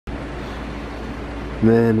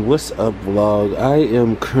Man, what's up, vlog? I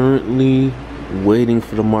am currently waiting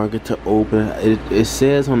for the market to open. It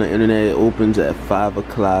says on the internet it opens at 5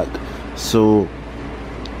 o'clock, so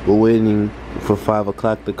we're waiting for 5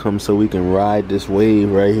 o'clock to come so we can ride this wave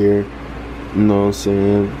right here. You know what I'm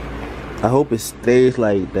saying? I hope it stays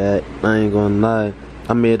like that. I ain't gonna lie,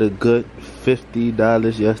 I made a good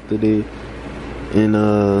 $50 yesterday, and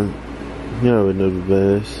you already know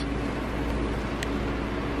the best.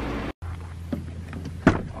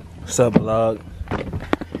 What's up, vlog?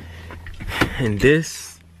 And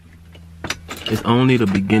this is only the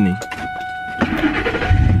beginning.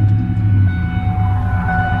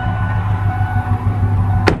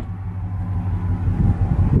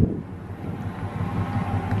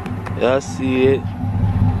 Y'all see it?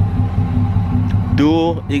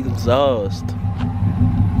 Dual exhaust.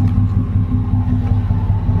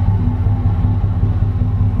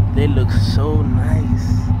 They look so nice.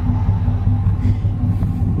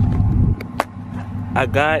 I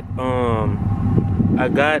got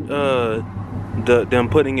them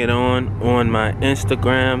putting it on my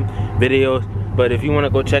Instagram videos, but if you want to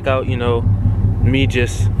go check out, you know, me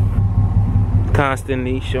just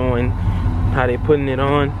constantly showing how they putting it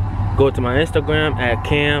on, go to my Instagram at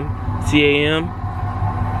cam_man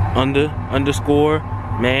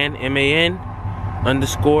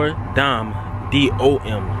 _dom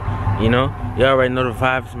DOM. You know, you already know the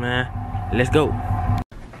vibes, man. Let's go.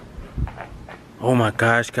 Oh my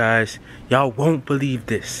gosh, guys, y'all won't believe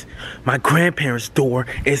this. My grandparents' door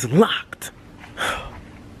is locked.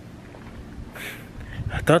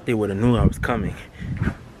 I thought they would have knew I was coming.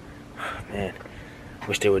 Man,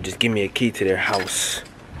 wish they would just give me a key to their house.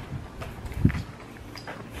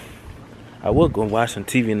 I would go watch some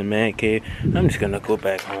TV in the man cave. I'm just gonna go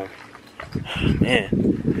back home.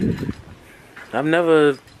 Man, I've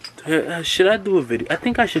never, should I do a video? I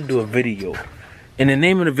think I should do a video. And the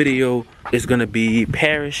name of the video is gonna be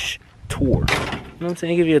Parish Tour. You know what I'm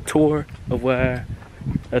saying? Give you a tour of where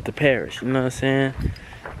at the parish. You know what I'm saying?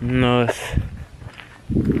 You know, it's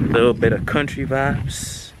a little bit of country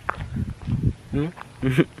vibes. And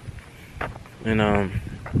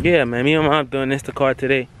yeah, man, me and my mom doing Instacart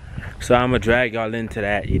today, so I'm gonna drag y'all into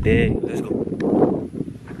that. You dig? Let's go.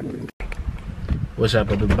 What's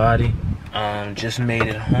up, everybody? Just made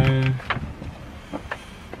it home.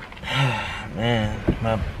 Man,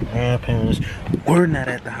 my grandparents were not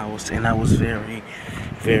at the house, and I was very,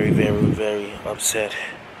 very, very, very upset.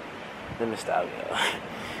 Let me stop,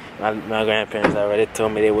 y'all. My grandparents already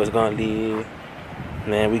told me they was gonna leave.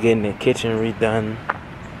 Man, we getting the kitchen redone.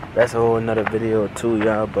 That's a whole nother video too,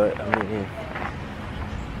 y'all. But I mean,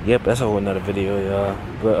 yep, that's a whole nother video, y'all.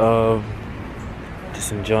 But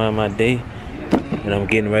just enjoying my day, and I'm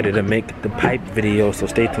getting ready to make the pipe video. So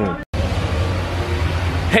stay tuned.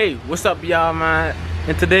 Hey, what's up, y'all, man?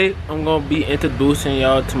 And today I'm gonna be introducing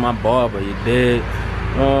y'all to my barber. You dig?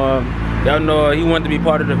 Y'all know he wanted to be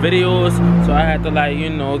part of the videos, so I had to, like, you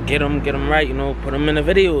know, get him right, you know, put him in the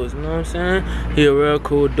videos. You know what I'm saying? He a real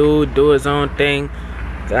cool dude, do his own thing.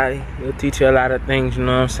 He'll teach you a lot of things. You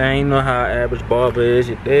know what I'm saying? You know how an average barber is.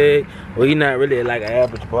 You dig? Well, he not really like an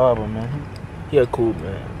average barber, man. He a cool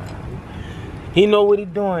man. He know what he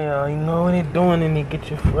doing, y'all. He know what he doing, and he get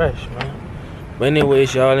you fresh, man. But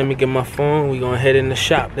anyways, y'all, let me get my phone. We gonna head in the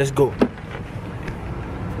shop. Let's go.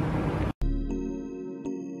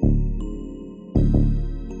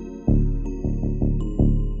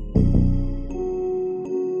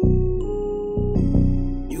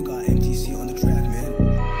 You got MTC on the track.